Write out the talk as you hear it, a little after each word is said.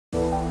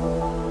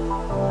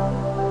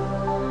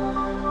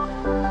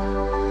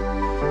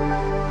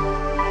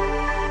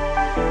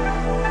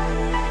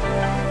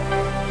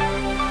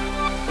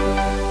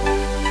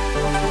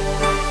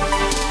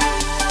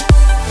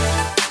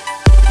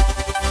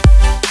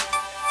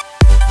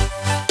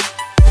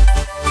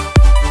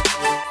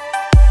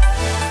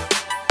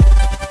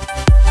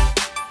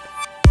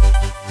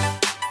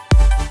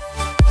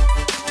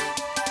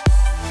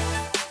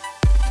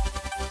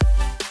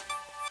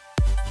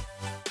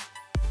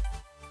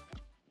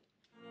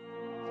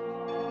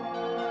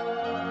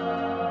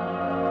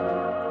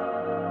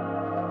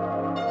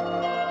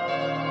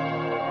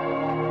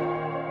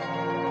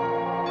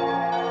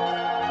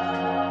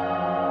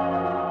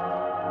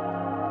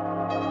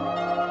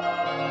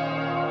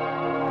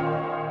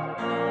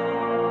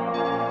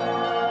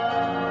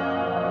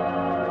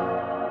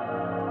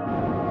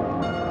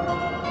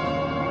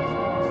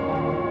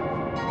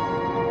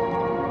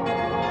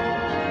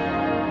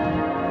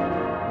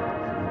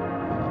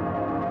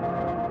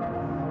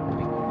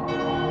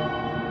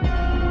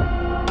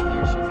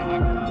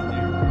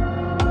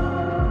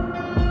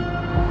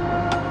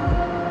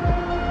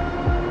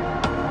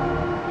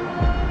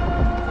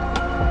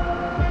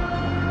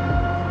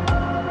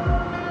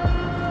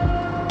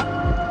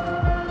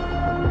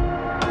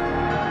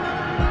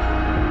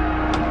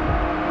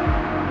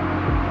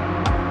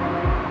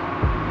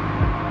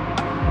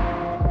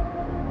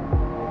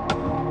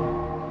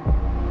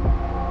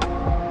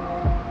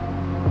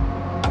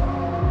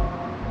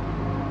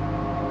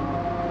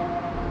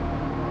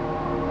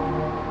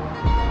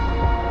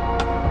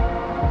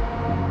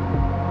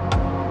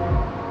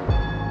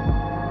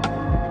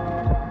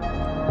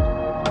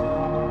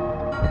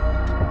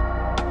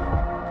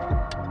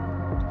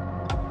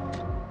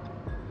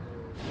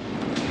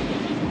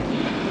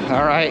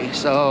All right,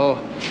 so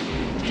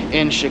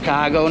in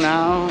Chicago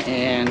now,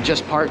 and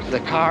just parked the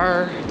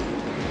car.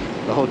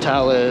 The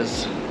hotel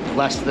is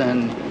less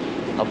than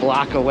a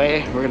block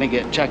away. We're gonna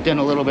get checked in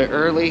a little bit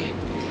early,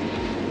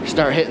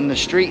 start hitting the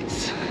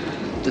streets.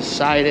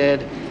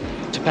 Decided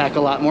to pack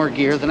a lot more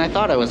gear than I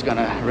thought I was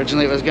gonna.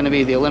 Originally it was gonna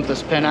be the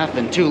Olympus Pen F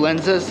and 2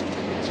 lenses,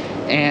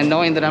 and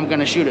knowing that I'm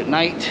gonna shoot at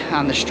night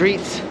on the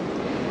streets,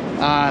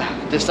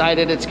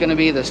 decided it's gonna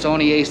be the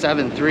Sony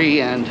a7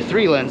 III and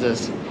 3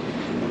 lenses.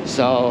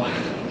 So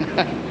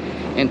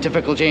in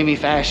typical Jamie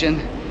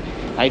fashion,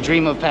 I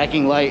dream of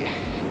packing light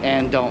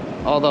and don't.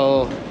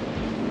 Although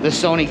the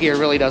Sony gear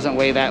really doesn't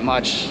weigh that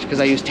much because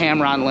I use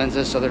Tamron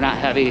lenses, so they're not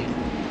heavy.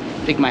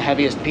 I think my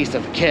heaviest piece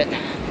of kit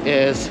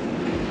is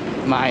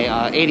my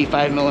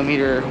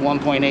 85mm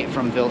 1.8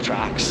 from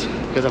Viltrox,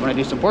 because I'm gonna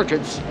do some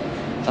portraits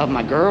of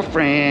my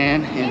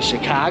girlfriend in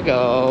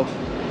Chicago,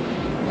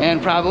 and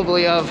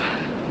probably of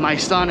my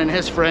son and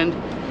his friend,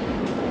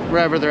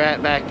 wherever they're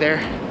at back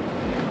there.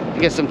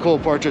 Get some cool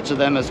portraits of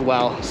them as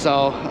well.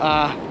 So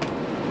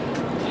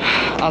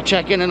I'll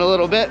check in a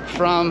little bit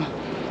from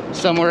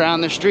somewhere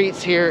on the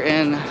streets here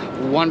in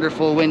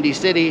wonderful Windy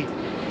City,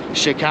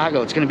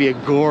 Chicago. It's gonna be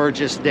a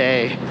gorgeous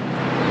day.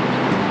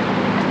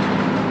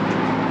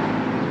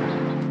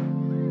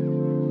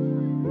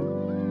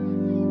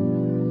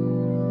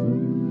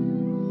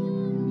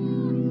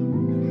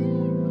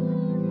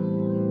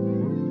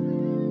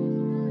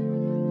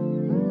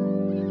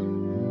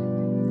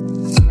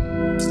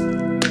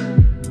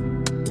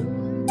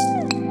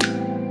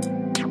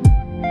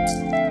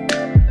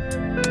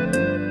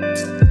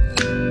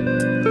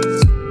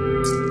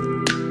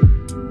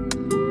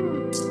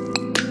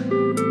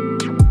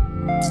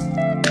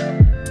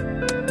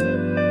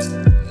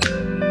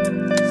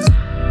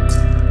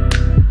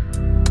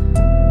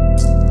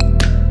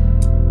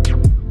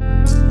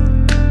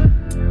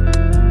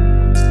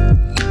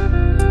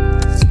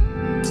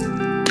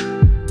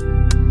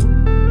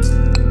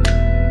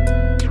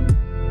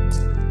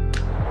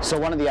 So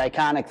one of the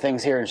iconic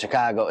things here in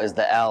Chicago is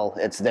the L.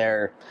 It's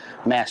their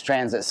mass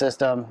transit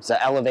system. It's an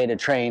elevated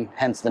train,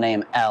 hence the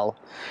name L.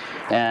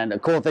 And a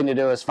cool thing to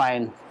do is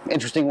find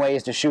interesting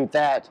ways to shoot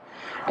that.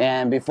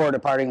 And before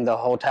departing the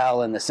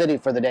hotel in the city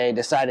for the day,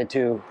 decided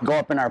to go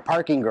up in our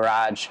parking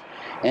garage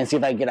and see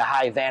if I could get a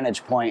high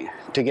vantage point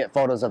to get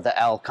photos of the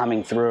L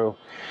coming through.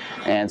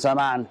 And so I'm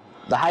on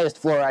the highest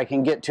floor I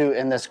can get to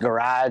in this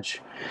garage,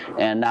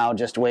 and now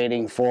just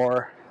waiting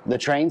for the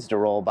trains to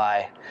roll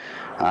by.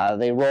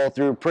 They roll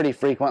through pretty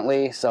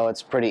frequently, so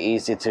it's pretty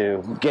easy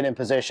to get in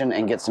position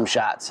and get some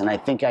shots, and I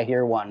think I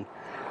hear one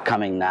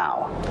coming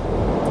now.